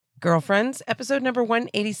Girlfriends, episode number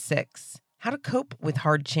 186, How to Cope with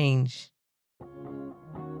Hard Change.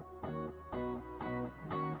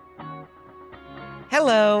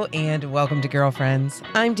 Hello and welcome to Girlfriends.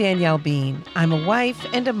 I'm Danielle Bean. I'm a wife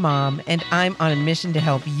and a mom, and I'm on a mission to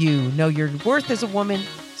help you know your worth as a woman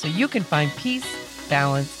so you can find peace,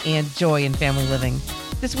 balance, and joy in family living.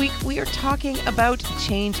 This week, we are talking about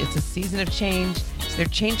change. It's a season of change. Is there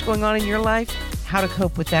change going on in your life? How to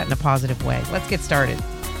cope with that in a positive way. Let's get started.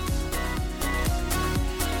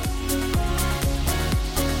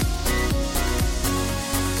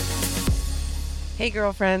 Hey,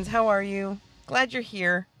 girlfriends, how are you? Glad you're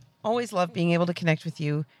here. Always love being able to connect with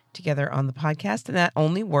you together on the podcast, and that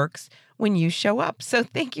only works when you show up. So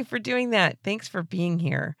thank you for doing that. Thanks for being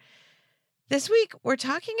here. This week, we're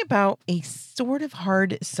talking about a sort of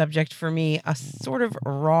hard subject for me, a sort of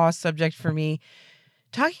raw subject for me,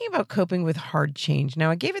 talking about coping with hard change.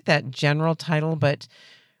 Now, I gave it that general title, but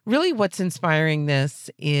really what's inspiring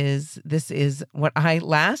this is what I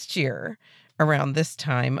last year, around this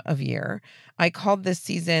time of year, I called this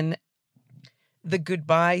season the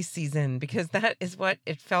goodbye season, because that is what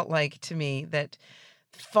it felt like to me, that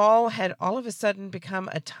fall had all of a sudden become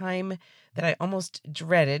a time that I almost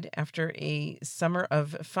dreaded after a summer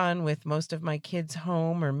of fun with most of my kids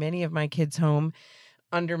home, or many of my kids home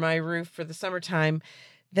under my roof for the summertime.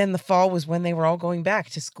 Then the fall was when they were all going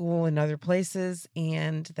back to school and other places.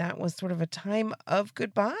 And that was sort of a time of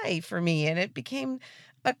goodbye for me. And it became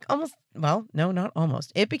it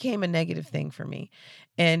became a negative thing for me.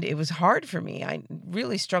 And it was hard for me. I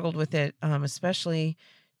really struggled with it, especially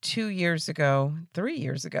 3 years ago,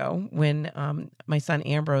 when my son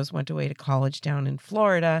Ambrose went away to college down in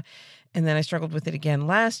Florida. And then I struggled with it again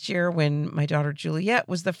last year when my daughter Juliet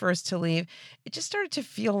was the first to leave. It just started to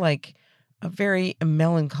feel like a very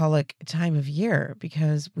melancholic time of year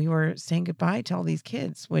because we were saying goodbye to all these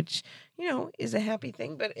kids, which, is a happy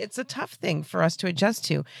thing, but it's a tough thing for us to adjust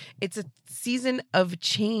to. It's a season of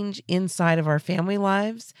change inside of our family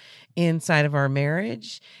lives, inside of our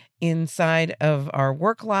marriage, inside of our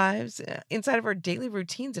work lives, inside of our daily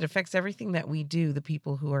routines. It affects everything that we do, the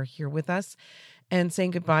people who are here with us, and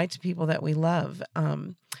saying goodbye to people that we love.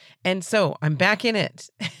 And so I'm back in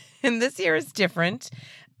it. And this year is different.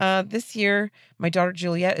 This year, my daughter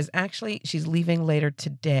Juliet she's leaving later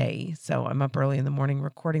today. So I'm up early in the morning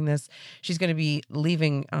recording this. She's going to be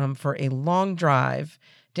leaving for a long drive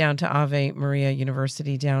down to Ave Maria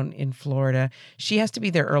University down in Florida. She has to be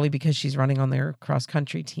there early because she's running on their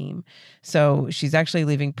cross-country team. So she's actually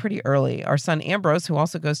leaving pretty early. Our son Ambrose, who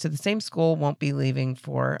also goes to the same school, won't be leaving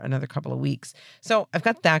for another couple of weeks. So I've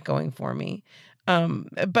got that going for me.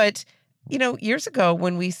 But years ago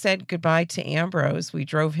when we said goodbye to Ambrose, we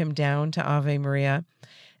drove him down to Ave Maria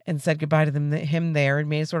and said goodbye to him there and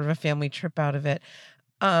made sort of a family trip out of it.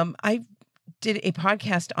 I did a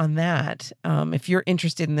podcast on that. If you're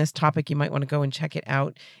interested in this topic, you might want to go and check it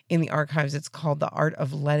out in the archives. It's called The Art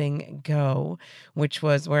of Letting Go, which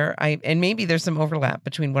was where and maybe there's some overlap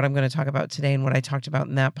between what I'm going to talk about today and what I talked about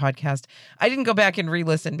in that podcast. I didn't go back and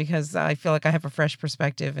re-listen because I feel like I have a fresh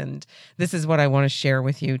perspective, and this is what I want to share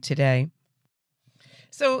with you today.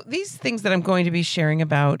 So these things that I'm going to be sharing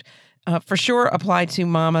about for sure apply to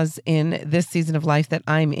mamas in this season of life that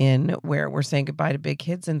I'm in, where we're saying goodbye to big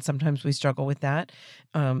kids, and sometimes we struggle with that.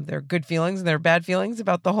 There are good feelings and there are bad feelings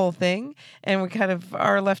about the whole thing, and we kind of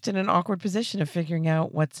are left in an awkward position of figuring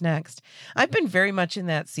out what's next. I've been very much in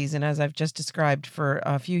that season, as I've just described, for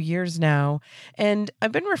a few years now, and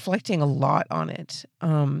I've been reflecting a lot on it.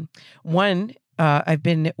 I've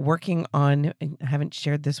been working on, I haven't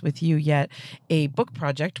shared this with you yet, a book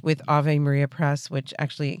project with Ave Maria Press, which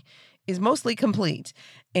actually is mostly complete.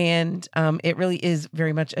 And it really is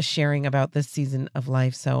very much a sharing about this season of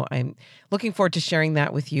life. So I'm looking forward to sharing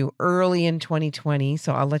that with you early in 2020.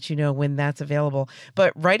 So I'll let you know when that's available.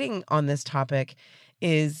 But writing on this topic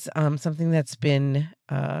is something that's been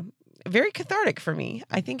very cathartic for me.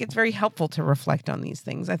 I think it's very helpful to reflect on these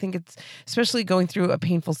things. I think it's, especially going through a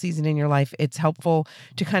painful season in your life, it's helpful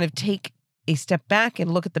to kind of take a step back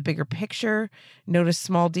and look at the bigger picture, notice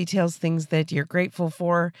small details, things that you're grateful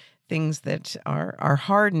for, things that are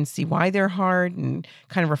hard, and see why they're hard, and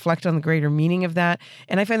kind of reflect on the greater meaning of that.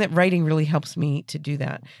 And I find that writing really helps me to do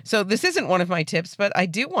that. So this isn't one of my tips, but I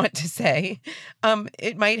do want to say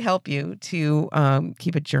it might help you to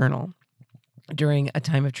keep a journal during a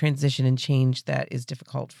time of transition and change that is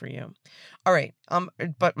difficult for you. All right.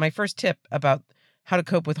 But my first tip about how to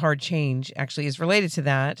cope with hard change actually is related to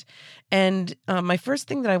that. And my first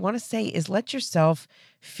thing that I want to say is let yourself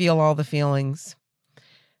feel all the feelings.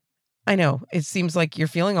 I know. It seems like you're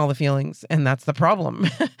feeling all the feelings, and that's the problem.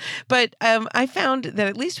 But I found that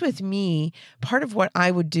at least with me, part of what I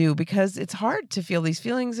would do, because it's hard to feel these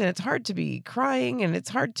feelings and it's hard to be crying and it's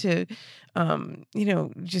hard to,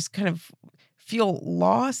 just kind of feel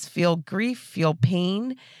loss, feel grief, feel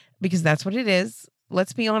pain, because that's what it is.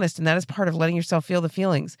 Let's be honest. And that is part of letting yourself feel the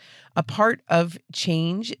feelings. A part of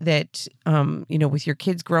change that, with your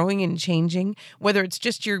kids growing and changing, whether it's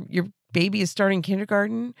just your baby is starting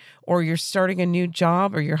kindergarten, or you're starting a new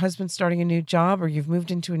job, or your husband's starting a new job, or you've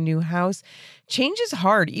moved into a new house. Change is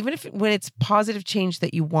hard, even if when it's positive change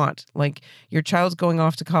that you want, like your child's going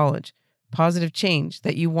off to college, positive change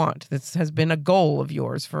that you want. This has been a goal of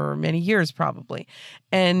yours for many years, probably.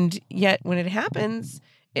 And yet when it happens,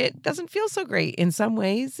 it doesn't feel so great in some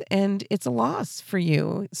ways, and it's a loss for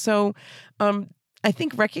you. So I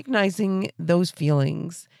think recognizing those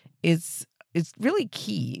feelings is really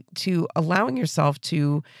key to allowing yourself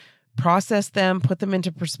to process them, put them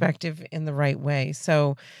into perspective in the right way.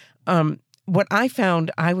 So, what I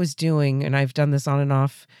found I was doing, and I've done this on and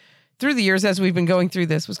off through the years as we've been going through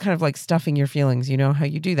this, was kind of like stuffing your feelings. You know how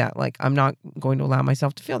you do that? Like, I'm not going to allow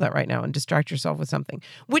myself to feel that right now, and distract yourself with something,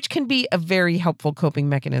 which can be a very helpful coping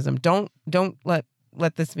mechanism. Don't let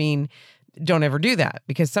this mean don't ever do that,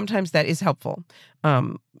 because sometimes that is helpful.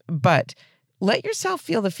 But let yourself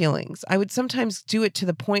feel the feelings. I would sometimes do it to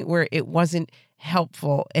the point where it wasn't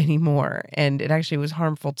helpful anymore, and it actually was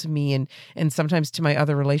harmful to me and sometimes to my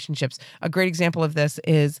other relationships. A great example of this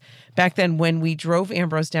is back then when we drove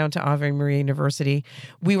Ambrose down to Ave Maria University.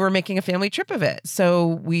 We were making a family trip of it.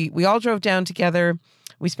 So we all drove down together.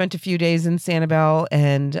 We spent a few days in Sanibel,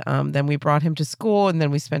 and then we brought him to school, and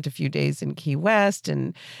then we spent a few days in Key West.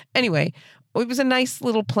 And anyway, it was a nice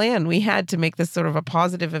little plan we had to make this sort of a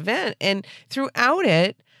positive event. And throughout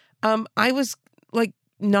it, I was like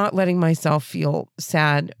not letting myself feel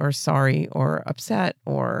sad or sorry or upset,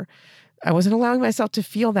 or I wasn't allowing myself to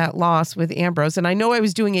feel that loss with Ambrose. And I know I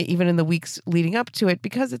was doing it even in the weeks leading up to it,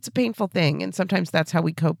 because it's a painful thing. And sometimes that's how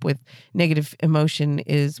we cope with negative emotion,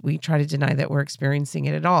 is we try to deny that we're experiencing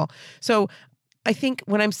it at all. So I think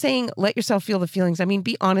when I'm saying let yourself feel the feelings, I mean,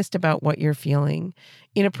 be honest about what you're feeling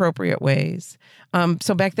in appropriate ways.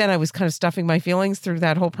 So back then I was kind of stuffing my feelings through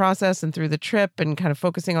that whole process and through the trip, and kind of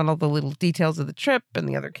focusing on all the little details of the trip and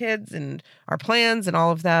the other kids and our plans and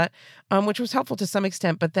all of that, which was helpful to some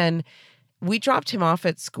extent. But then we dropped him off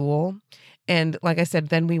at school. And like I said,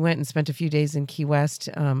 then we went and spent a few days in Key West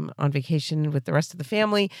on vacation with the rest of the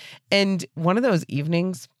family. And one of those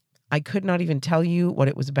evenings, I could not even tell you what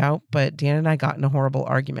it was about, but Dan and I got in a horrible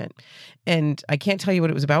argument. And I can't tell you what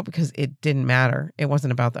it was about because it didn't matter. It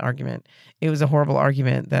wasn't about the argument. It was a horrible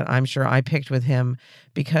argument that I'm sure I picked with him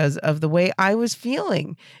because of the way I was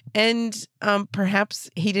feeling. And perhaps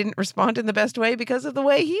he didn't respond in the best way because of the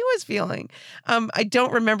way he was feeling. I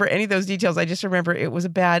don't remember any of those details. I just remember it was a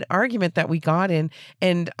bad argument that we got in.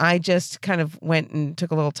 And I just kind of went and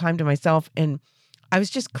took a little time to myself, and I was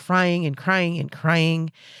just crying and crying and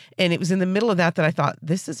crying. And it was in the middle of that I thought,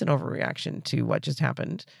 this is an overreaction to what just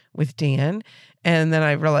happened with Dan. And then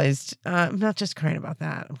I realized I'm not just crying about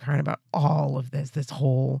that. I'm crying about all of this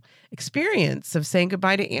whole experience of saying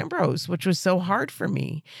goodbye to Ambrose, which was so hard for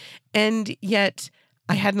me. And yet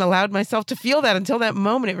I hadn't allowed myself to feel that until that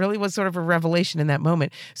moment. It really was sort of a revelation in that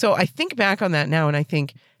moment. So I think back on that now, and I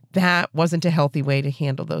think that wasn't a healthy way to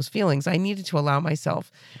handle those feelings. I needed to allow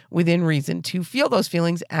myself within reason to feel those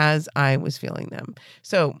feelings as I was feeling them.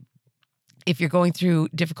 So if you're going through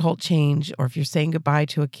difficult change, or if you're saying goodbye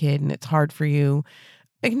to a kid and it's hard for you,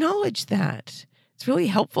 acknowledge that. It's really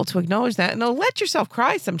helpful to acknowledge that, and let yourself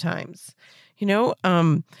cry sometimes.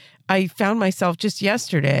 I found myself just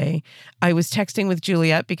yesterday, I was texting with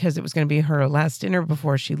Juliet because it was going to be her last dinner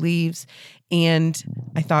before she leaves. And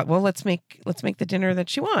I thought, well, let's make the dinner that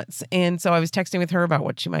she wants. And so I was texting with her about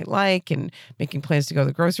what she might like and making plans to go to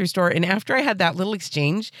the grocery store. And after I had that little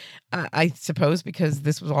exchange, I suppose because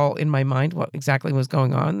this was all in my mind, what exactly was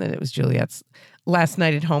going on, that it was Juliet's last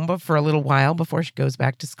night at home, but for a little while before she goes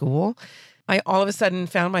back to school, I all of a sudden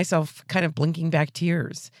found myself kind of blinking back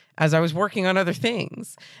tears as I was working on other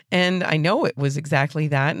things. And I know it was exactly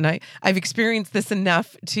that. And I've experienced this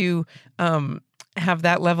enough to have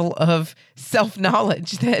that level of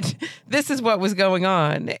self-knowledge that this is what was going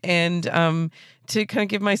on. And to kind of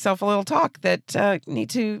give myself a little talk that need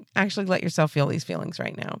to actually let yourself feel these feelings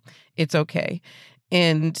right now. It's okay.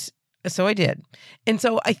 And So I did. And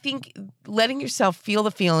so I think letting yourself feel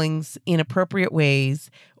the feelings in appropriate ways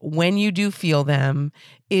when you do feel them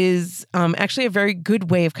is actually a very good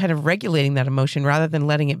way of kind of regulating that emotion rather than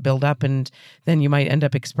letting it build up. And then you might end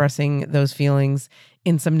up expressing those feelings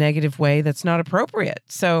in some negative way that's not appropriate.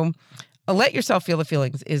 So let yourself feel the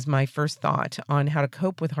feelings is my first thought on how to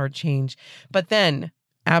cope with hard change. But then,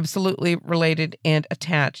 absolutely related and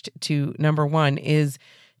attached to number one is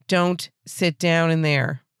don't sit down in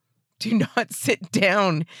there. Do not sit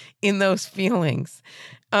down in those feelings.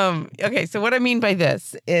 Okay, so what I mean by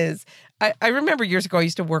this is I remember years ago, I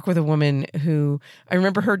used to work with a woman who I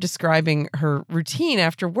remember her describing her routine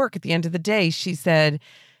after work at the end of the day. She said,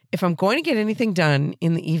 if I'm going to get anything done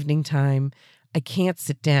in the evening time, I can't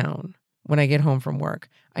sit down when I get home from work.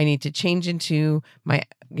 I need to change into my,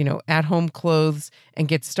 at-home clothes and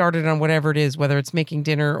get started on whatever it is, whether it's making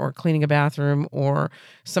dinner or cleaning a bathroom or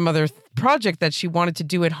some other project that she wanted to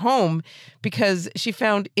do at home, because she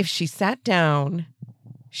found if she sat down,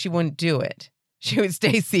 she wouldn't do it. She would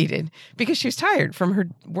stay seated because she was tired from her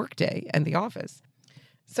workday and the office.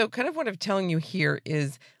 So kind of what I'm telling you here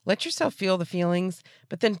is let yourself feel the feelings,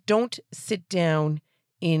 but then don't sit down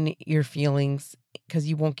in your feelings because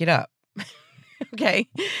you won't get up. Okay.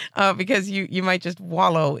 Because you might just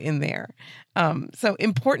wallow in there. So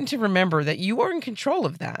important to remember that you are in control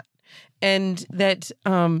of that and that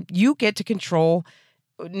you get to control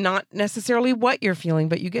not necessarily what you're feeling,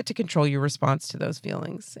 but you get to control your response to those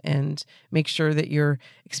feelings and make sure that you're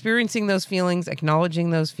experiencing those feelings, acknowledging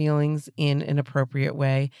those feelings in an appropriate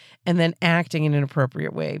way, and then acting in an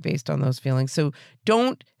appropriate way based on those feelings. So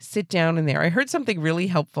don't sit down in there. I heard something really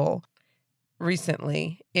helpful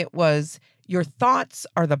recently. It was, your thoughts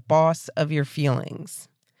are the boss of your feelings.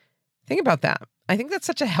 Think about that. I think that's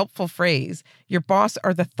such a helpful phrase. Your boss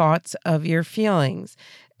are the thoughts of your feelings.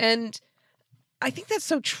 And I think that's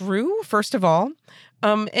so true, first of all.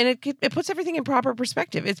 And it puts everything in proper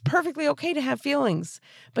perspective. It's perfectly okay to have feelings,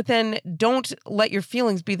 but then don't let your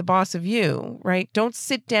feelings be the boss of you, right? Don't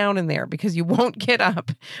sit down in there because you won't get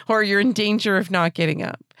up or you're in danger of not getting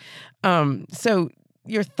up. So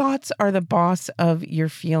your thoughts are the boss of your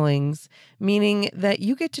feelings, meaning that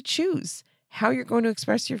you get to choose how you're going to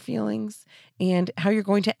express your feelings and how you're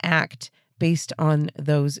going to act based on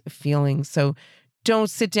those feelings. So don't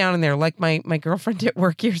sit down in there like my girlfriend at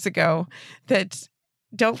work years ago, that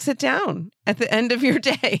don't sit down at the end of your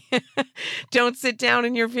day. Don't sit down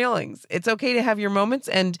in your feelings. It's okay to have your moments,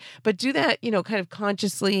 but do that, kind of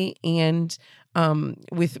consciously and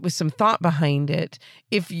with some thought behind it.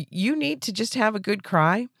 If you need to just have a good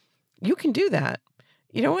cry, you can do that.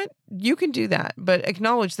 You know what? You can do that, but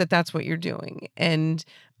acknowledge that that's what you're doing and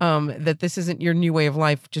that this isn't your new way of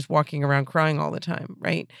life, just walking around crying all the time,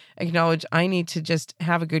 right? Acknowledge I need to just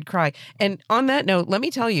have a good cry. And on that note, let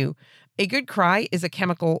me tell you, a good cry is a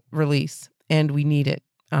chemical release and we need it.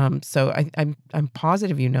 So I'm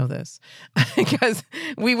positive you know this because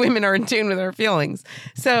we women are in tune with our feelings.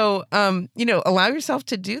 So, allow yourself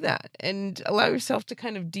to do that and allow yourself to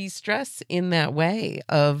kind of de-stress in that way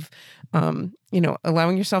of,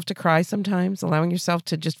 allowing yourself to cry sometimes, allowing yourself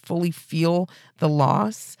to just fully feel the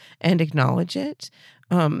loss and acknowledge it,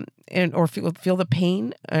 or feel the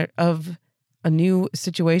pain of a new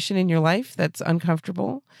situation in your life that's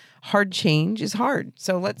uncomfortable. Hard change is hard.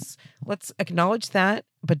 So let's acknowledge that,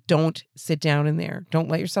 but don't sit down in there. Don't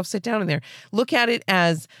let yourself sit down in there. Look at it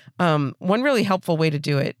as one really helpful way to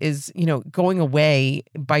do it is, going away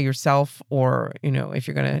by yourself or, if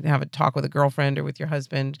you're going to have a talk with a girlfriend or with your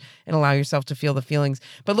husband and allow yourself to feel the feelings.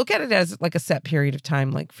 But look at it as like a set period of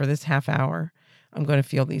time, like for this half hour, I'm going to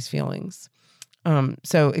feel these feelings.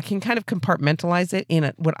 So it can kind of compartmentalize it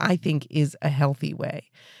in what I think is a healthy way.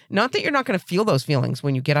 Not that you're not going to feel those feelings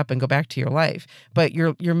when you get up and go back to your life, but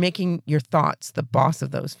you're making your thoughts the boss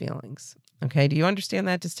of those feelings. Okay. Do you understand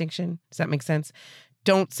that distinction? Does that make sense?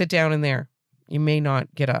 Don't sit down in there. You may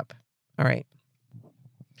not get up. All right.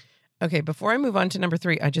 Okay. Before I move on to number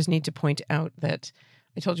 3, I just need to point out that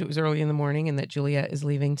I told you it was early in the morning and that Julia is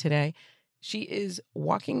leaving today. She is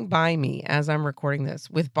walking by me as I'm recording this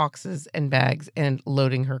with boxes and bags and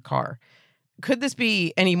loading her car. Could this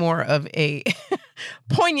be any more of a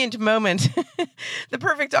poignant moment? The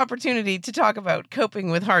perfect opportunity to talk about coping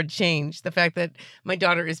with hard change. The fact that my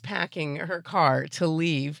daughter is packing her car to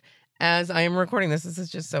leave as I am recording this. This is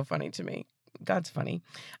just so funny to me. God's funny.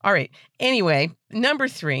 All right. Anyway, number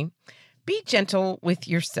 3, be gentle with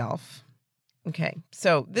yourself. Okay.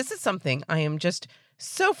 So this is something I am just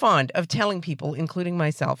so fond of telling people, including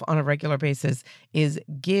myself on a regular basis, is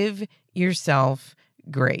give yourself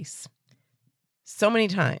grace. So many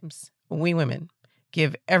times we women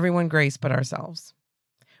give everyone grace but ourselves.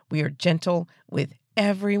 We are gentle with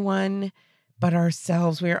everyone but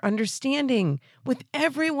ourselves. We are understanding with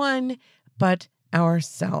everyone but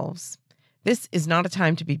ourselves. This is not a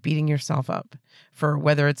time to be beating yourself up for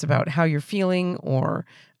whether it's about how you're feeling or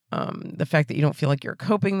the fact that you don't feel like you're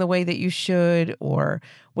coping the way that you should or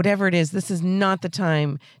whatever it is. This is not the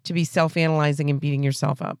time to be self-analyzing and beating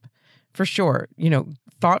yourself up. For sure,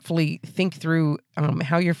 thoughtfully think through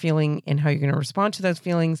how you're feeling and how you're going to respond to those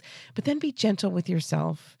feelings, but then be gentle with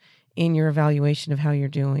yourself in your evaluation of how you're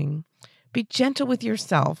doing. Be gentle with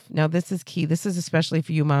yourself. Now, this is key. This is especially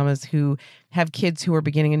for you mamas who have kids who are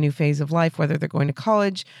beginning a new phase of life, whether they're going to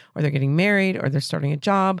college or they're getting married or they're starting a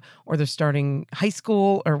job or they're starting high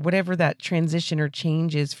school or whatever that transition or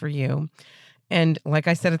change is for you. And like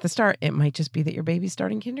I said at the start, it might just be that your baby's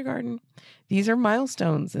starting kindergarten. These are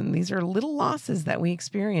milestones and these are little losses that we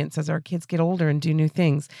experience as our kids get older and do new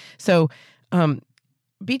things. So,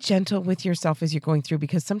 be gentle with yourself as you're going through,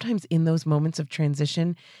 because sometimes in those moments of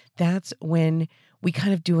transition, that's when we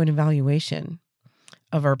kind of do an evaluation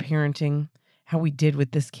of our parenting, how we did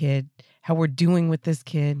with this kid, how we're doing with this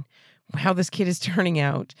kid, how this kid is turning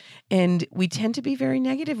out. And we tend to be very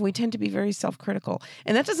negative. We tend to be very self-critical.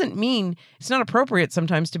 And that doesn't mean it's not appropriate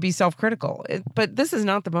sometimes to be self-critical, but this is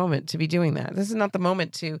not the moment to be doing that. This is not the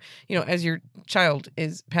moment to, as your child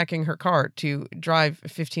is packing her car to drive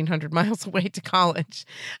 1,500 miles away to college.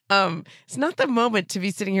 It's not the moment to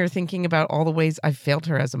be sitting here thinking about all the ways I've failed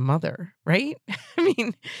her as a mother, right? I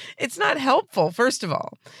mean, it's not helpful, first of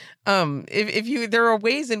all. If there are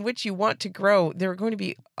ways in which you want to grow, there are going to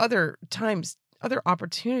be other times, other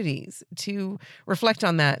opportunities to reflect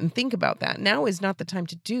on that and think about that. Now is not the time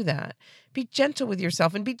to do that. Be gentle with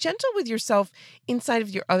yourself and be gentle with yourself inside of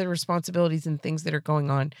your other responsibilities and things that are going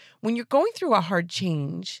on. When you're going through a hard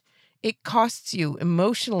change, it costs you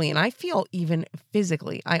emotionally, and I feel even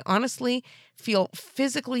physically. I honestly feel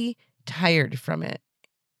physically tired from it.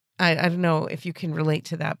 I don't know if you can relate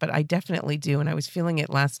to that, but I definitely do. And I was feeling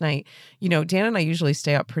it last night. Dan and I usually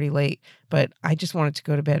stay up pretty late, but I just wanted to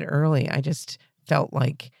go to bed early. I just felt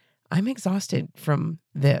like I'm exhausted from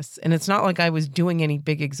this. And it's not like I was doing any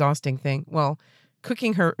big exhausting thing. Well,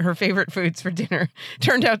 cooking her favorite foods for dinner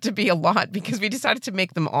turned out to be a lot because we decided to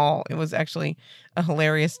make them all. It was actually a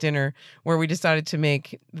hilarious dinner where we decided to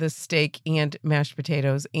make the steak and mashed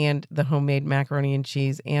potatoes and the homemade macaroni and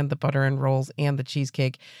cheese and the butter and rolls and the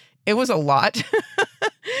cheesecake. It was a lot,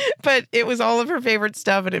 but it was all of her favorite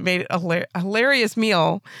stuff and it made a hilarious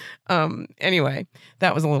meal. Anyway,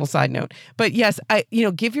 that was a little side note. But yes,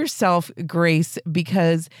 give yourself grace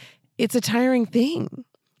because it's a tiring thing.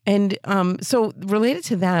 And so related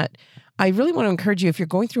to that, I really want to encourage you, if you're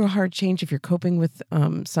going through a hard change, if you're coping with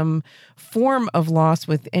some form of loss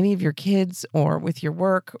with any of your kids or with your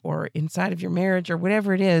work or inside of your marriage or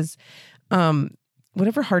whatever it is,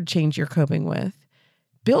 whatever hard change you're coping with,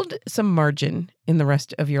 build some margin in the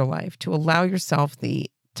rest of your life to allow yourself the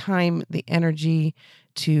time, the energy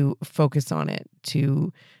to focus on it,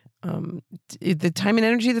 to the time and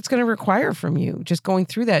energy that's going to require from you just going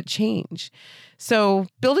through that change. So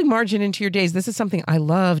building margin into your days, this is something I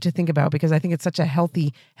love to think about because I think it's such a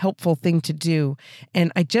healthy, helpful thing to do.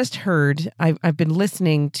 And I just heard, I've been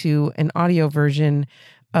listening to an audio version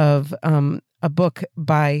of a book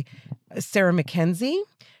by Sarah Mackenzie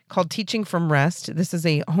called Teaching from Rest. This is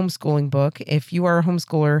a homeschooling book. If you are a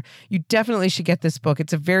homeschooler, you definitely should get this book.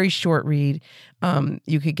 It's a very short read.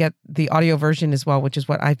 You could get the audio version as well, which is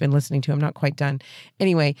what I've been listening to. I'm not quite done.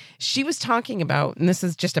 Anyway, she was talking about, and this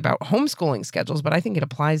is just about homeschooling schedules, but I think it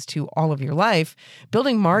applies to all of your life,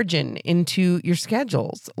 building margin into your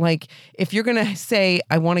schedules. Like if you're going to say,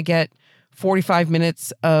 I want to get 45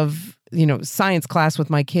 minutes of, science class with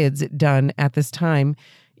my kids done at this time,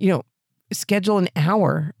 schedule an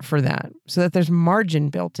hour for that so that there's margin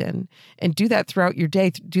built in and do that throughout your day,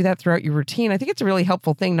 do that throughout your routine. I think it's a really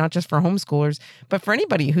helpful thing, not just for homeschoolers, but for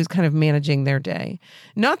anybody who's kind of managing their day.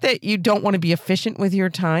 Not that you don't want to be efficient with your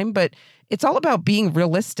time, but it's all about being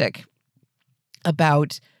realistic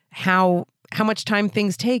about how much time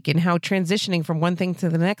things take and how transitioning from one thing to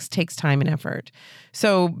the next takes time and effort.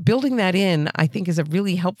 So building that in, I think, is a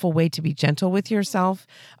really helpful way to be gentle with yourself,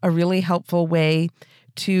 a really helpful way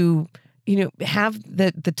to have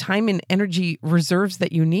the time and energy reserves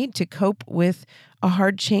that you need to cope with a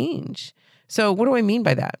hard change. So what do I mean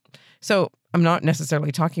by that? So I'm not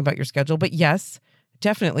necessarily talking about your schedule, but yes,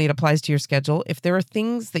 definitely it applies to your schedule. If there are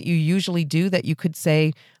things that you usually do that you could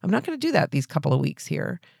say, I'm not going to do that these couple of weeks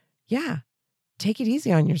here. Yeah, take it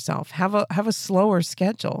easy on yourself. Have a slower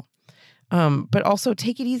schedule. but also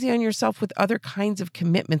take it easy on yourself with other kinds of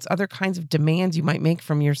commitments, other kinds of demands you might make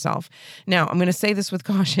from yourself. Now, I'm going to say this with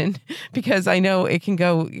caution because I know it can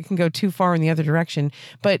go too far in the other direction.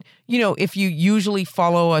 But, if you usually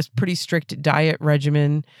follow a pretty strict diet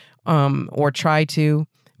regimen, or try to,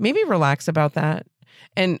 maybe relax about that.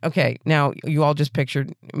 And okay, now you all just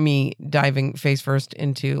pictured me diving face first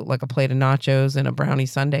into like a plate of nachos and a brownie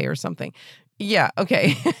sundae or something. Yeah,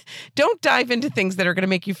 okay. Don't dive into things that are going to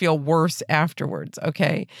make you feel worse afterwards,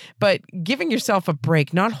 okay? But giving yourself a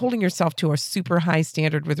break, not holding yourself to a super high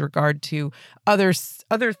standard with regard to other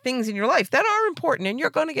things in your life that are important, and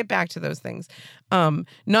you're going to get back to those things.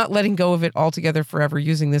 Not letting go of it altogether forever,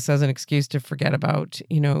 using this as an excuse to forget about,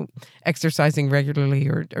 exercising regularly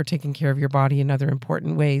or taking care of your body in other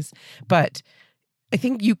important ways. But I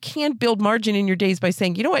think you can build margin in your days by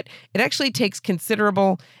saying, you know what, it actually takes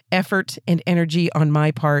considerable effort and energy on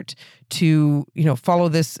my part to, follow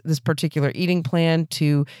this particular eating plan,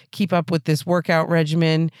 to keep up with this workout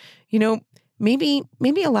regimen. Maybe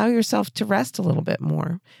allow yourself to rest a little bit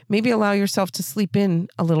more. Maybe allow yourself to sleep in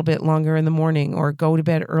a little bit longer in the morning or go to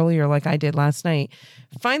bed earlier like I did last night.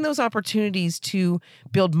 Find those opportunities to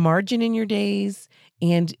build margin in your days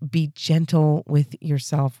and be gentle with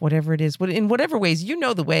yourself, whatever it is. In whatever ways,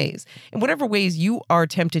 the ways. In whatever ways you are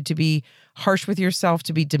tempted to be harsh with yourself,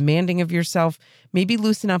 to be demanding of yourself, maybe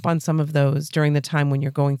loosen up on some of those during the time when you're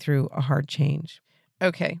going through a hard change.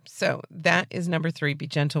 Okay, so that is number 3, be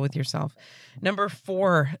gentle with yourself. Number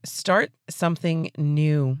 4, start something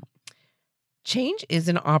new. Change is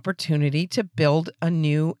an opportunity to build a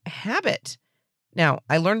new habit. Now,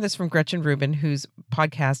 I learned this from Gretchen Rubin, whose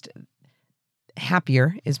podcast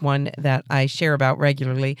Happier is one that I share about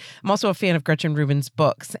regularly. I'm also a fan of Gretchen Rubin's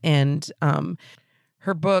books, and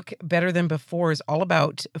her book, Better Than Before, is all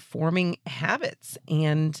about forming habits,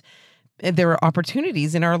 and there are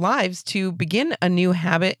opportunities in our lives to begin a new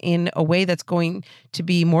habit in a way that's going to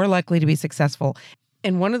be more likely to be successful.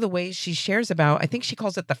 And one of the ways she shares about, I think she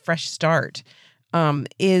calls it the fresh start,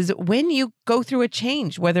 is when you go through a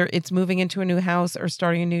change, whether it's moving into a new house or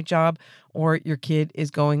starting a new job, or your kid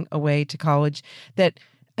is going away to college, that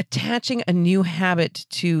attaching a new habit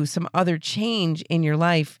to some other change in your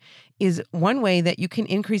life is one way that you can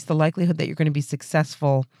increase the likelihood that you're going to be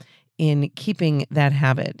successful in keeping that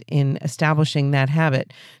habit, in establishing that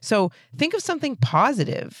habit. So think of something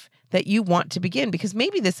positive that you want to begin, because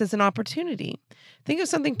maybe this is an opportunity. Think of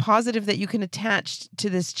something positive that you can attach to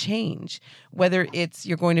this change, whether it's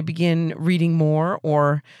you're going to begin reading more,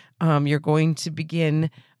 or you're going to begin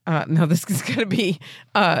no, this is going to be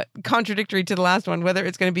contradictory to the last one, whether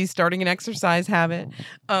it's going to be starting an exercise habit.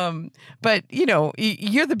 But,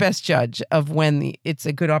 you're the best judge of when it's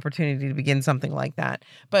a good opportunity to begin something like that.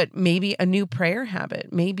 But maybe a new prayer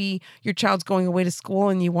habit. Maybe your child's going away to school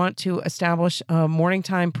and you want to establish a morning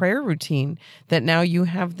time prayer routine that now you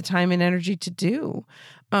have the time and energy to do.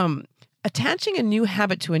 Attaching a new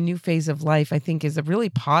habit to a new phase of life, I think, is a really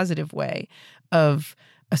positive way of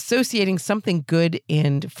associating something good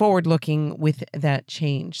and forward-looking with that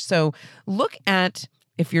change. So look at,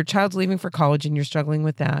 if your child's leaving for college and you're struggling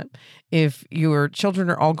with that, if your children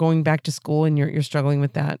are all going back to school and you're struggling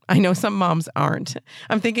with that. I know some moms aren't.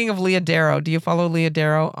 I'm thinking of Leah Darrow. Do you follow Leah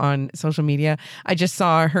Darrow on social media? I just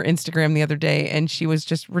saw her Instagram the other day, and she was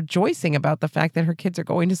just rejoicing about the fact that her kids are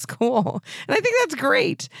going to school. And I think that's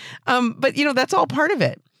great. But that's all part of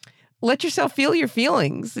it. Let yourself feel your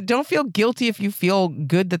feelings. Don't feel guilty if you feel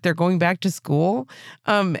good that they're going back to school.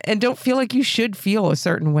 And don't feel like you should feel a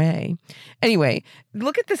certain way. Anyway,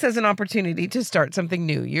 look at this as an opportunity to start something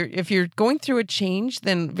new. If you're going through a change,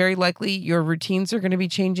 then very likely your routines are going to be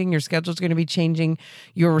changing, your schedule's going to be changing,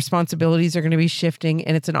 your responsibilities are going to be shifting,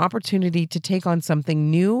 and it's an opportunity to take on something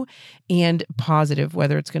new and positive,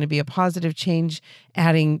 whether it's going to be a positive change,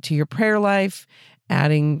 adding to your prayer life,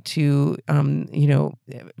 adding to,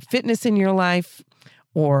 fitness in your life,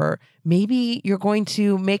 or maybe you're going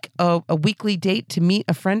to make a weekly date to meet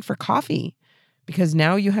a friend for coffee, because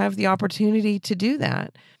now you have the opportunity to do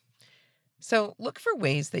that. So look for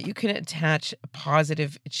ways that you can attach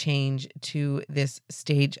positive change to this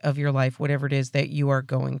stage of your life, whatever it is that you are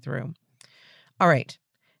going through. All right.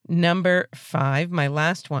 Number 5, my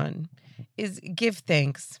last one, is give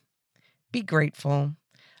thanks. Be grateful.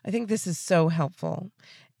 I think this is so helpful.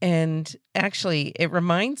 And actually, it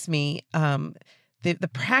reminds me the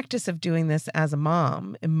practice of doing this as a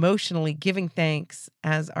mom, emotionally giving thanks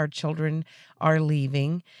as our children are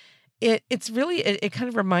leaving. It kind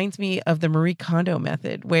of reminds me of the Marie Kondo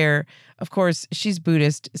method, where, of course, she's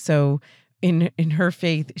Buddhist. So in her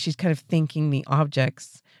faith, she's kind of thanking the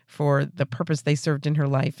objects for the purpose they served in her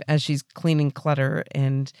life as she's cleaning clutter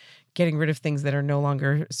and getting rid of things that are no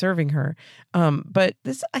longer serving her. But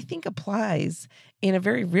this, I think, applies in a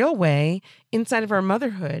very real way inside of our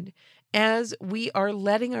motherhood as we are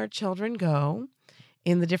letting our children go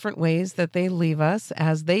in the different ways that they leave us,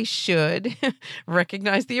 as they should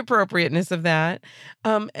recognize the appropriateness of that,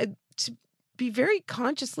 to be very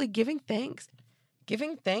consciously giving thanks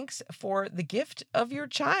for the gift of your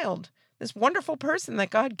child, this wonderful person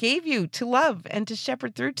that God gave you to love and to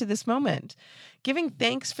shepherd through to this moment. Giving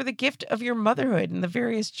thanks for the gift of your motherhood and the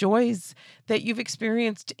various joys that you've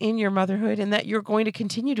experienced in your motherhood and that you're going to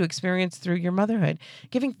continue to experience through your motherhood.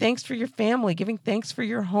 Giving thanks for your family, giving thanks for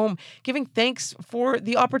your home, giving thanks for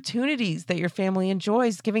the opportunities that your family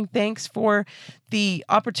enjoys, giving thanks for the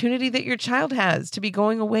opportunity that your child has to be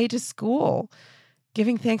going away to school.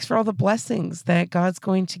 Giving thanks for all the blessings that God's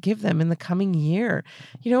going to give them in the coming year.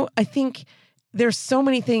 I think there's so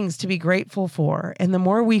many things to be grateful for. And the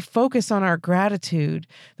more we focus on our gratitude,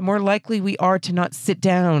 the more likely we are to not sit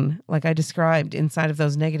down, like I described, inside of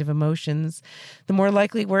those negative emotions. The more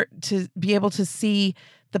likely we're to be able to see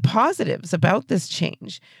the positives about this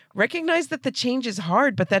change. Recognize that the change is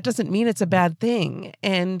hard, but that doesn't mean it's a bad thing.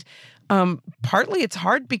 And partly it's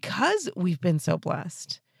hard because we've been so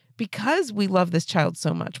blessed. Because we love this child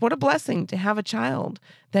so much. What a blessing to have a child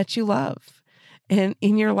that you love and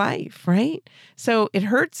in your life, right? So it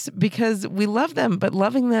hurts because we love them, but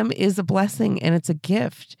loving them is a blessing and it's a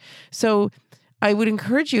gift. So I would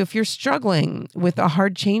encourage you, if you're struggling with a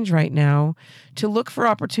hard change right now, to look for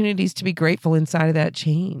opportunities to be grateful inside of that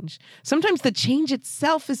change. Sometimes the change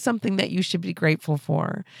itself is something that you should be grateful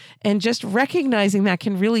for. And just recognizing that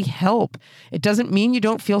can really help. It doesn't mean you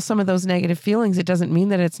don't feel some of those negative feelings. It doesn't mean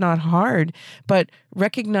that it's not hard, but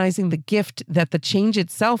recognizing the gift that the change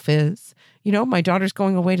itself is. My daughter's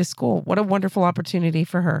going away to school. What a wonderful opportunity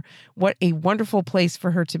for her. What a wonderful place for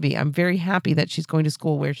her to be. I'm very happy that she's going to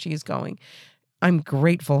school where she's going. I'm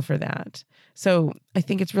grateful for that. So I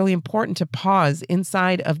think it's really important to pause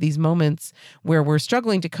inside of these moments where we're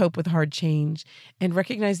struggling to cope with hard change and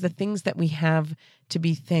recognize the things that we have to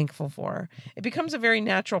be thankful for. It becomes a very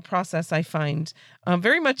natural process, I find,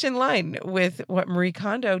 very much in line with what Marie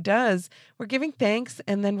Kondo does. We're giving thanks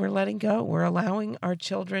and then we're letting go. We're allowing our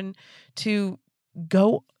children to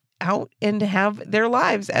go out and have their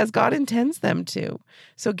lives as God intends them to.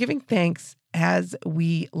 So giving thanks as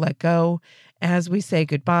we let go, as we say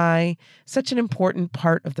goodbye, such an important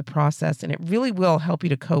part of the process. And it really will help you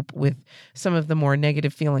to cope with some of the more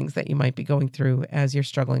negative feelings that you might be going through as you're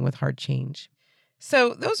struggling with hard change.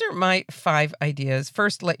 So those are my 5 ideas.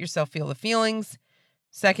 First, let yourself feel the feelings.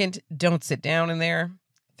 Second, don't sit down in there.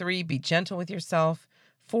 3, be gentle with yourself.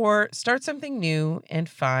 4, start something new. And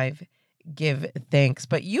 5, give thanks.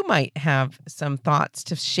 But you might have some thoughts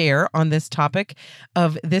to share on this topic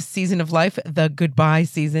of this season of life, the goodbye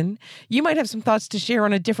season. You might have some thoughts to share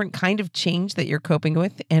on a different kind of change that you're coping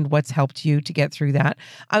with and what's helped you to get through that.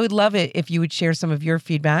 I would love it if you would share some of your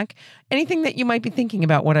feedback. Anything that you might be thinking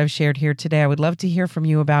about what I've shared here today, I would love to hear from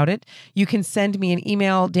you about it. You can send me an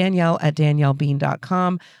email,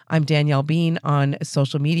 Danielle@daniellebean.com. I'm Danielle Bean on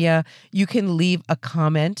social media. You can leave a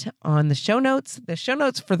comment on the show notes. The show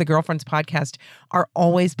notes for the Girlfriends podcast are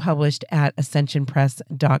always published at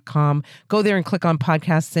ascensionpress.com. Go there and click on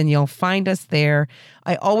podcasts and you'll find us there.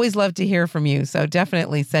 I always love to hear from you, so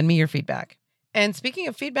definitely send me your feedback. And speaking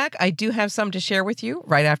of feedback, I do have some to share with you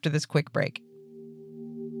right after this quick break.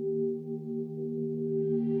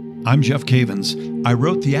 I'm Jeff Cavins. I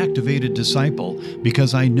wrote The Activated Disciple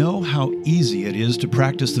because I know how easy it is to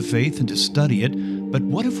practice the faith and to study it, but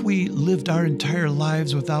what if we lived our entire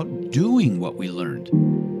lives without doing what we learned?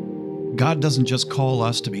 God doesn't just call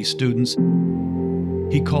us to be students,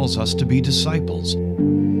 He calls us to be disciples,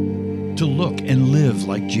 to look and live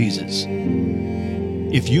like Jesus.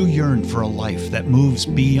 If you yearn for a life that moves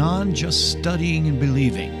beyond just studying and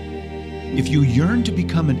believing, if you yearn to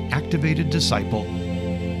become an activated disciple,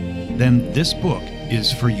 then this book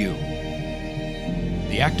is for you.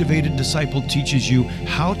 The Activated Disciple teaches you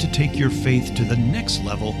how to take your faith to the next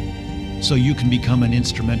level so you can become an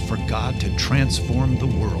instrument for God to transform the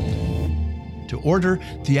world. To order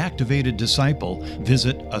The Activated Disciple,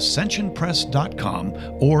 visit ascensionpress.com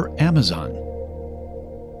or Amazon.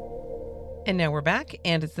 And now we're back,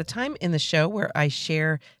 and it's the time in the show where I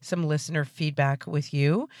share some listener feedback with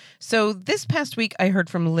you. So this past week, I heard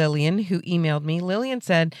from Lillian, who emailed me. Lillian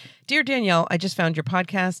said, "Dear Danielle, I just found your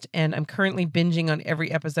podcast, and I'm currently binging on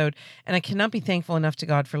every episode, and I cannot be thankful enough to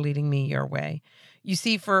God for leading me your way. You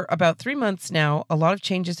see, for about 3 months now, a lot of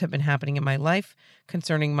changes have been happening in my life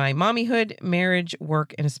concerning my mommyhood, marriage,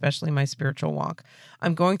 work, and especially my spiritual walk.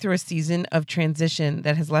 I'm going through a season of transition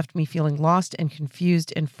that has left me feeling lost and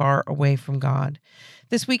confused and far away from God.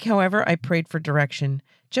 This week, however, I prayed for direction,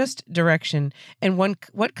 just direction. And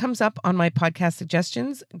what comes up on my podcast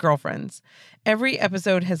suggestions? Girlfriends. Every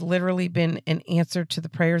episode has literally been an answer to the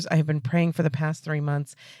prayers I have been praying for the past 3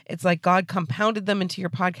 months. It's like God compounded them into your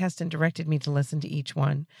podcast and directed me to listen to each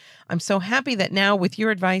one. I'm so happy that now, with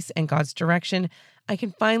your advice and God's direction, I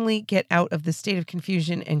can finally get out of this state of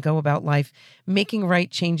confusion and go about life, making right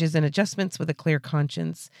changes and adjustments with a clear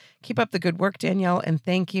conscience. Keep up the good work, Danielle, and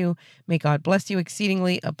thank you. May God bless you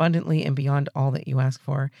exceedingly, abundantly, and beyond all that you ask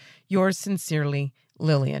for. Yours sincerely,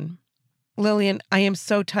 Lillian. Lillian, I am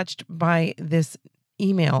so touched by this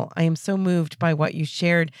email. I am so moved by what you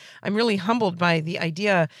shared. I'm really humbled by the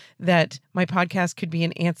idea that my podcast could be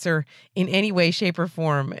an answer in any way, shape, or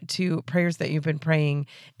form to prayers that you've been praying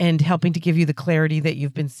and helping to give you the clarity that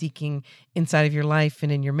you've been seeking inside of your life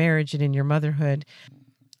and in your marriage and in your motherhood.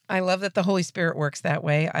 I love that the Holy Spirit works that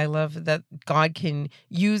way. I love that God can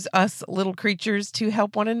use us little creatures to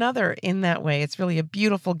help one another in that way. It's really a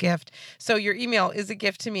beautiful gift. So your email is a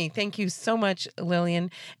gift to me. Thank you so much,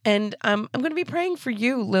 Lillian. And I'm going to be praying for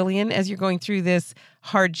you, Lillian, as you're going through this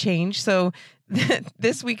hard change. So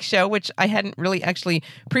this week's show, which I hadn't really actually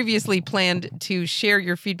previously planned to share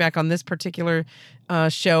your feedback on this particular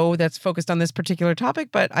show that's focused on this particular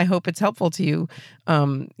topic, but I hope it's helpful to you,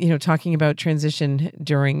 talking about transition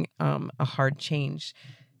during a hard change.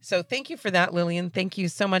 So thank you for that, Lillian. Thank you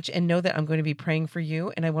so much. And know that I'm going to be praying for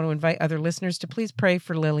you. And I want to invite other listeners to please pray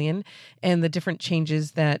for Lillian and the different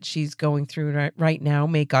changes that she's going through right now.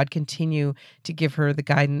 May God continue to give her the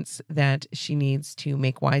guidance that she needs to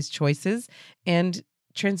make wise choices and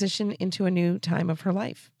transition into a new time of her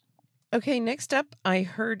life. Okay, next up, I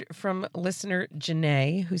heard from listener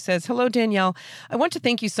Janae, who says, "Hello, Danielle. I want to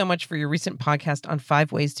thank you so much for your recent podcast on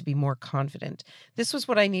 5 ways to be more confident. This was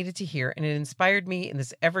what I needed to hear, and it inspired me in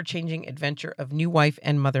this ever-changing adventure of new wife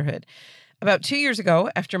and motherhood. About 2 years ago,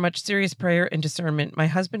 after much serious prayer and discernment, my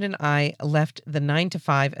husband and I left the 9 to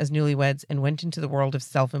 5 as newlyweds and went into the world of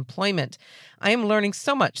self-employment. I am learning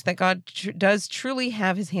so much that God does truly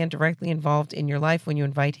have his hand directly involved in your life when you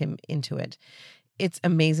invite him into it. It's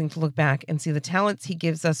amazing to look back and see the talents he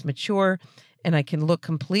gives us mature, and I can look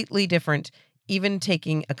completely different, even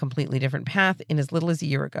taking a completely different path in as little as a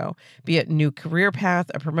year ago, be it new career path,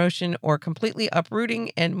 a promotion, or completely uprooting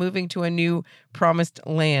and moving to a new promised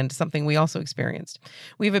land, something we also experienced.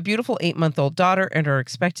 We have a beautiful 8-month-old daughter and are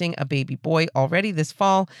expecting a baby boy already this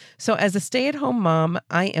fall. So as a stay-at-home mom,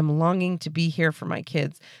 I am longing to be here for my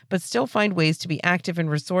kids, but still find ways to be active and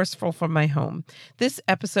resourceful from my home. This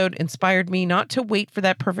episode inspired me not to wait for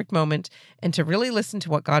that perfect moment and to really listen to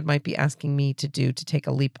what God might be asking me to do to take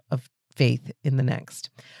a leap of faith in the next.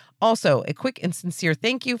 Also, a quick and sincere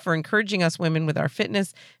thank you for encouraging us women with our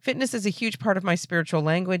fitness. Fitness is a huge part of my spiritual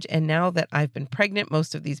language, and now that I've been pregnant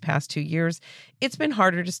most of these past 2 years, it's been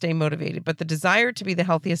harder to stay motivated, but the desire to be the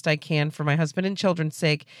healthiest I can for my husband and children's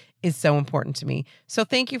sake is so important to me. So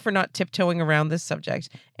thank you for not tiptoeing around this subject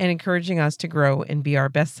and encouraging us to grow and be our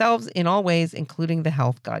best selves in all ways, including the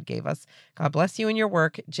health God gave us. God bless you in your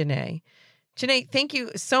work, Janae." Janae, thank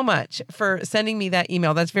you so much for sending me that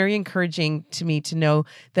email. That's very encouraging to me to know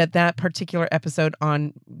that that particular episode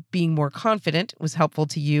on being more confident was helpful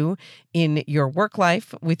to you in your work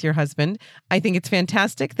life with your husband. I think it's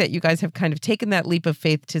fantastic that you guys have kind of taken that leap of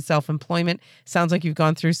faith to self-employment. Sounds like you've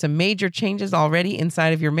gone through some major changes already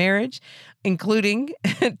inside of your marriage, including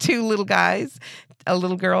 2 little guys, a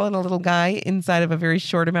little girl and a little guy inside of a very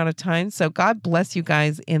short amount of time. So God bless you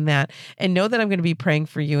guys in that, and know that I'm going to be praying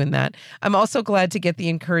for you in that. I'm also glad to get the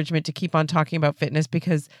encouragement to keep on talking about fitness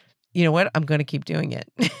because you know what? I'm going to keep doing it.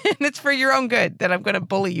 And it's for your own good that I'm going to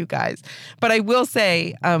bully you guys. But I will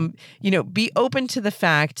say, be open to the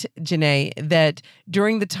fact, Janae, that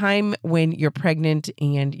during the time when you're pregnant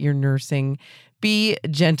and you're nursing, be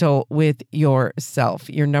gentle with yourself.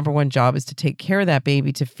 Your number one job is to take care of that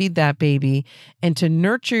baby, to feed that baby, and to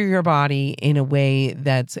nurture your body in a way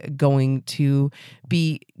that's going to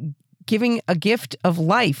be giving a gift of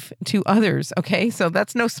life to others. Okay. So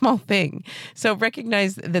that's no small thing. So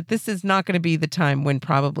recognize that this is not going to be the time when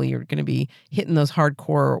probably you're going to be hitting those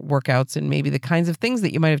hardcore workouts and maybe the kinds of things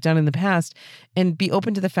that you might have done in the past, and be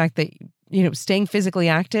open to the fact that staying physically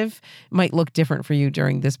active might look different for you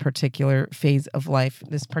during this particular phase of life,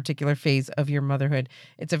 this particular phase of your motherhood.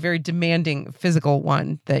 It's a very demanding physical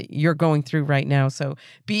one that you're going through right now. So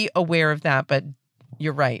be aware of that. But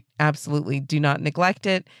you're right. Absolutely. Do not neglect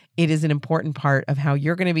it. It is an important part of how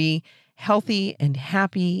you're going to be healthy and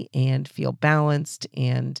happy and feel balanced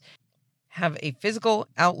and have a physical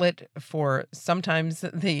outlet for sometimes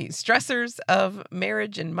the stressors of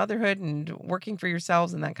marriage and motherhood and working for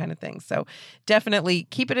yourselves and that kind of thing. So definitely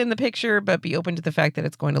keep it in the picture, but be open to the fact that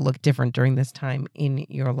it's going to look different during this time in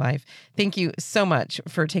your life. Thank you so much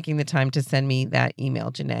for taking the time to send me that email,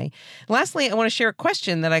 Janae. Lastly, I want to share a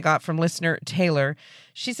question that I got from listener Taylor.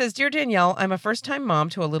 She says, "Dear Danielle, I'm a first-time mom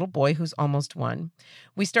to a little boy who's almost 1.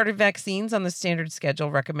 We started vaccines on the standard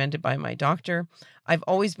schedule recommended by my doctor. I've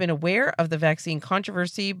always been aware of the vaccine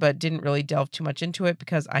controversy, but didn't really delve too much into it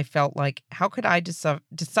because I felt like, how could I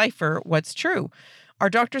decipher what's true? Our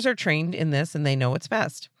doctors are trained in this and they know what's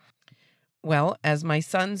best. Well, as my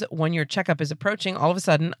son's 1-year checkup is approaching, all of a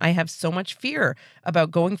sudden, I have so much fear about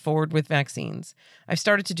going forward with vaccines. I've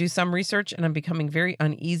started to do some research and I'm becoming very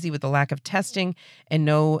uneasy with the lack of testing and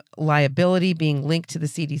no liability being linked to the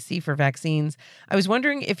CDC for vaccines. I was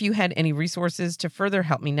wondering if you had any resources to further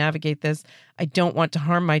help me navigate this. I don't want to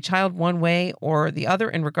harm my child one way or the other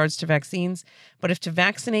in regards to vaccines, but if to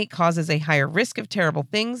vaccinate causes a higher risk of terrible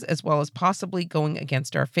things, as well as possibly going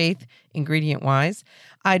against our faith, ingredient-wise,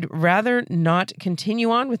 I'd rather not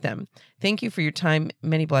continue on with them. Thank you for your time.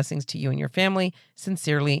 Many blessings to you and your family.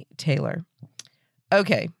 Sincerely, Taylor."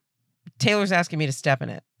 Okay. Taylor's asking me to step in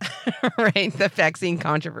it, right? The vaccine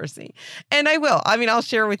controversy. And I will. I mean, I'll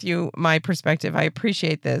share with you my perspective. I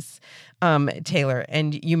appreciate this, Taylor.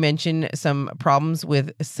 And you mentioned some problems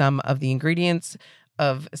with some of the ingredients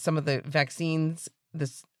of some of the vaccines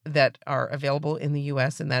that are available in the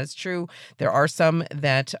U.S., and that is true. There are some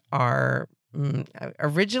that are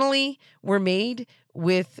originally were made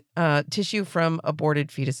with tissue from aborted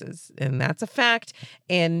fetuses, and that's a fact.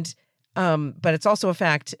 And but it's also a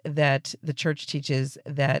fact that the church teaches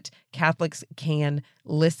that Catholics can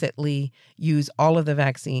licitly use all of the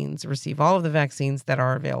vaccines, receive all of the vaccines that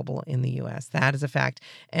are available in the U.S. That is a fact.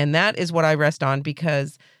 And that is what I rest on,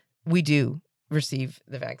 because we do receive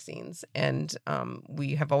the vaccines, and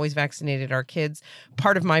we have always vaccinated our kids.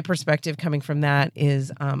 Part of my perspective coming from that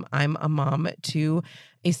is I'm a mom to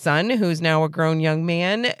a son who's now a grown young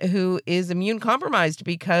man who is immune compromised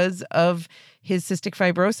because of his cystic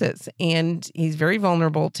fibrosis, and he's very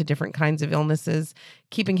vulnerable to different kinds of illnesses.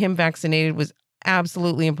 Keeping him vaccinated was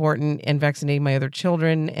absolutely important, and vaccinating my other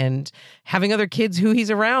children and having other kids who he's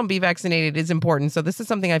around be vaccinated is important. So this is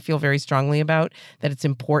something I feel very strongly about, that it's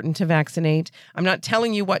important to vaccinate. I'm not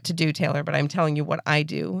telling you what to do, Taylor, but I'm telling you what I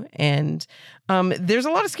do. And there's a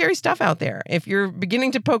lot of scary stuff out there. If you're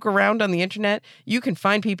beginning to poke around on the internet, you can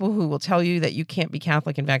find people who will tell you that you can't be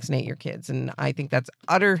Catholic and vaccinate your kids. And I think that's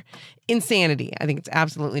utter insanity. I think it's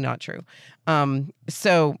absolutely not true.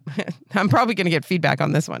 So I'm probably going to get feedback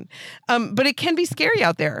on this one. But it can be scary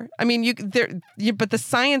out there. I mean, but the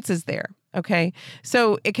science is there. Okay.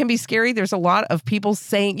 So it can be scary. There's a lot of people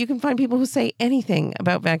saying, you can find people who say anything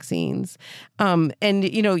about vaccines. And,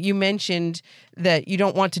 you mentioned that you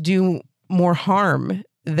don't want to do more harm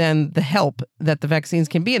than the help that the vaccines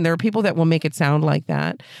can be. And there are people that will make it sound like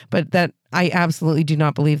that, but that I absolutely do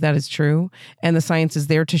not believe that is true. And the science is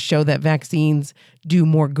there to show that vaccines do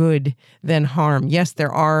more good than harm. Yes,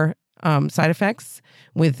 there are side effects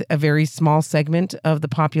with a very small segment of the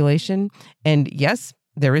population. And yes,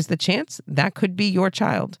 there is the chance that could be your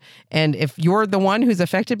child. And if you're the one who's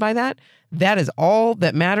affected by that, that is all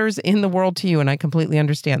that matters in the world to you. And I completely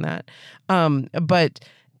understand that. But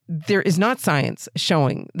there is not science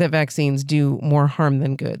showing that vaccines do more harm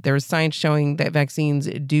than good. There is science showing that vaccines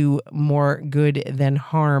do more good than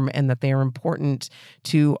harm, and that they are important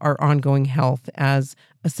to our ongoing health as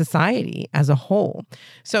a society as a whole.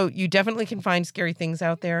 So you definitely can find scary things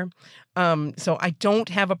out there. So I don't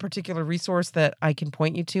have a particular resource that I can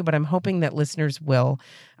point you to, but I'm hoping that listeners will.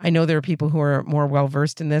 I know there are people who are more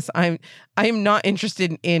well-versed in this. I am not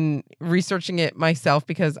interested in researching it myself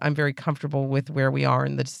because I'm very comfortable with where we are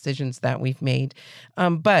and the decisions that we've made.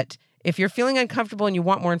 But if you're feeling uncomfortable and you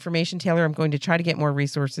want more information, Taylor, I'm going to try to get more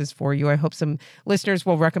resources for you. I hope some listeners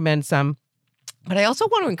will recommend some. But I also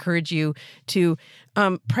want to encourage you to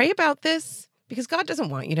pray about this, because God doesn't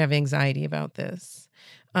want you to have anxiety about this.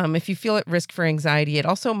 If you feel at risk for anxiety, it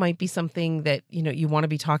also might be something that, you want to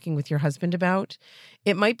be talking with your husband about.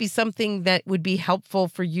 It might be something that would be helpful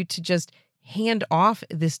for you to just hand off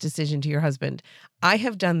this decision to your husband. I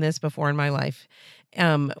have done this before in my life,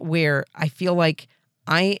 where I feel like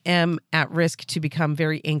I am at risk to become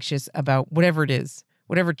very anxious about whatever it is,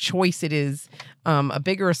 whatever choice it is, a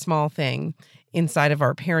big or a small thing inside of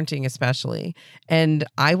our parenting especially. And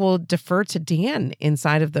I will defer to Dan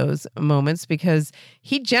inside of those moments, because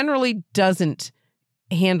he generally doesn't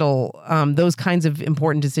handle those kinds of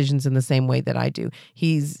important decisions in the same way that I do.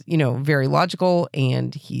 He's, very logical,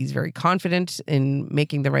 and he's very confident in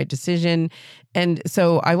making the right decision. And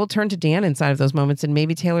so I will turn to Dan inside of those moments, and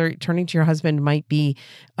maybe Taylor, turning to your husband might be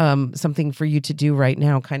something for you to do right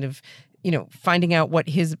now, kind of, finding out what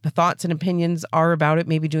his thoughts and opinions are about it,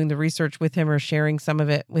 maybe doing the research with him or sharing some of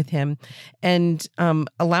it with him, and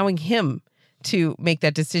allowing him to make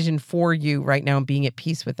that decision for you right now and being at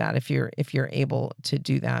peace with that if you're able to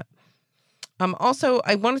do that. Also,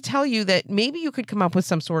 I want to tell you that maybe you could come up with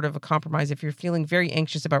some sort of a compromise if you're feeling very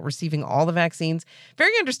anxious about receiving all the vaccines.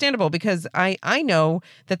 Very understandable, because I know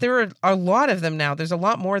that there are a lot of them now. There's a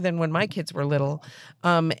lot more than when my kids were little.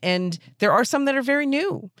 And there are some that are very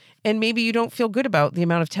new. And maybe you don't feel good about the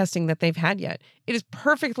amount of testing that they've had yet. It is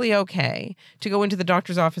perfectly okay to go into the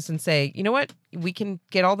doctor's office and say, you know what, we can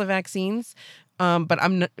get all the vaccines, but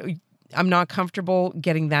I'm not comfortable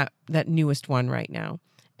getting that newest one right now.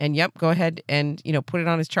 And yep, go ahead and, put it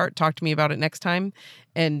on his chart. Talk to me about it next time,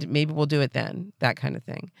 and maybe we'll do it then, that kind of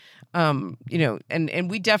thing. And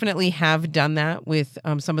we definitely have done that with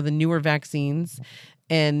some of the newer vaccines,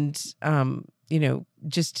 and,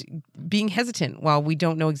 just being hesitant while we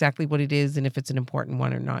don't know exactly what it is and if it's an important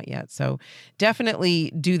one or not yet. So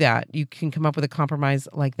definitely do that. You can come up with a compromise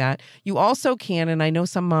like that. You also can, and I know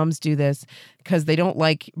some moms do this because they don't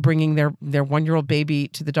like bringing their 1-year-old baby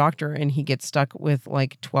to the doctor and he gets stuck with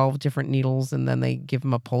like 12 different needles, and then they give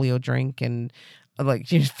him a polio drink and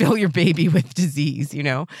fill your baby with disease,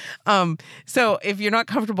 So if you're not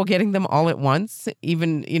comfortable getting them all at once,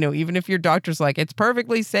 even if your doctor's like, it's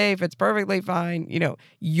perfectly safe, it's perfectly fine,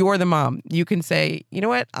 you're the mom. You can say, you know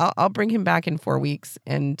what, I'll bring him back in 4 weeks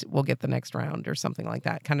and we'll get the next round or something like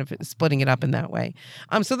that, kind of splitting it up in that way.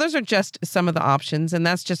 So those are just some of the options. And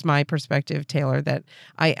that's just my perspective, Taylor, that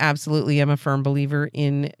I absolutely am a firm believer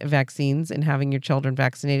in vaccines and having your children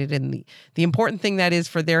vaccinated, and the important thing that is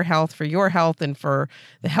for their health, for your health, and for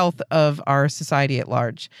the health of our society at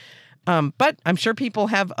large. But I'm sure people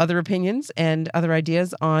have other opinions and other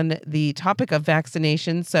ideas on the topic of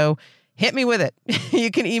vaccination. So hit me with it.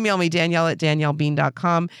 You can email me,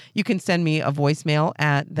 Danielle@daniellebean.com. You can send me a voicemail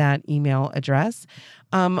at that email address.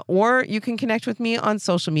 Or you can connect with me on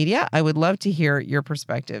social media. I would love to hear your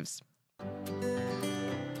perspectives.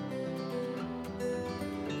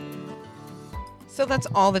 So that's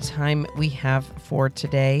all the time we have for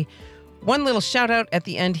today. One little shout out at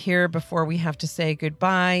the end here before we have to say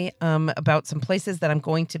goodbye about some places that I'm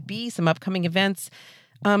going to be, some upcoming events.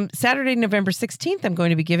 Saturday, November 16th, I'm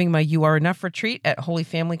going to be giving my You Are Enough retreat at Holy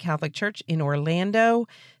Family Catholic Church in Orlando.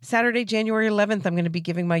 Saturday, January 11th, I'm going to be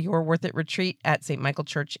giving my You're Worth It retreat at St. Michael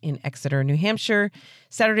Church in Exeter, New Hampshire.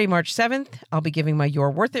 Saturday, March 7th, I'll be giving my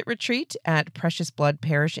You're Worth It retreat at Precious Blood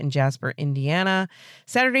Parish in Jasper, Indiana.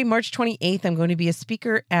 Saturday, March 28th, I'm going to be a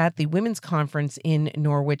speaker at the Women's Conference in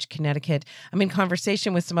Norwich, Connecticut. I'm in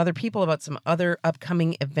conversation with some other people about some other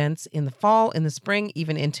upcoming events in the fall, in the spring,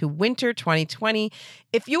 even into winter 2020.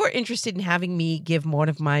 If you are interested in having me give one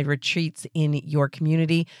of my retreats in your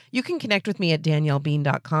community, you can connect with me at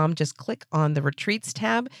daniellebean.com. Just click on the retreats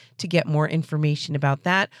tab to get more information about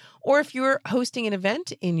that. Or if you're hosting an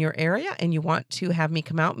event in your area and you want to have me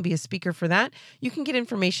come out and be a speaker for that, you can get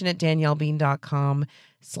information at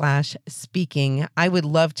daniellebean.com/speaking. I would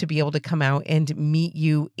love to be able to come out and meet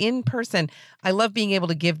you in person. I love being able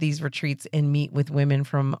to give these retreats and meet with women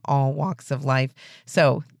from all walks of life.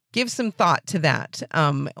 So give some thought to that.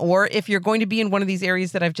 Or if you're going to be in one of these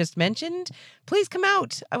areas that I've just mentioned, please come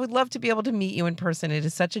out. I would love to be able to meet you in person. It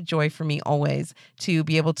is such a joy for me always to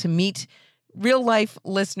be able to meet real life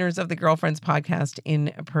listeners of the Girlfriends podcast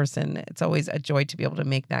in person. It's always a joy to be able to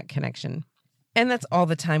make that connection. And that's all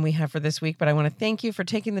the time we have for this week, but I want to thank you for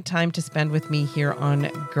taking the time to spend with me here on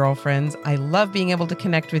Girlfriends. I love being able to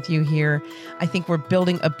connect with you here. I think we're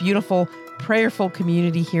building a beautiful, prayerful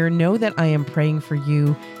community here. Know that I am praying for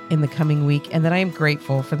you in the coming week, and that I am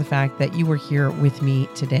grateful for the fact that you were here with me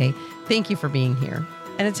today. Thank you for being here.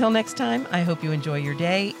 And until next time, I hope you enjoy your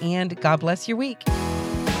day, and God bless your week.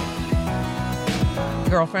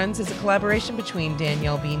 Girlfriends is a collaboration between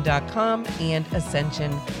DanielleBean.com and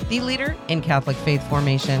Ascension, the leader in Catholic faith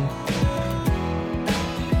formation.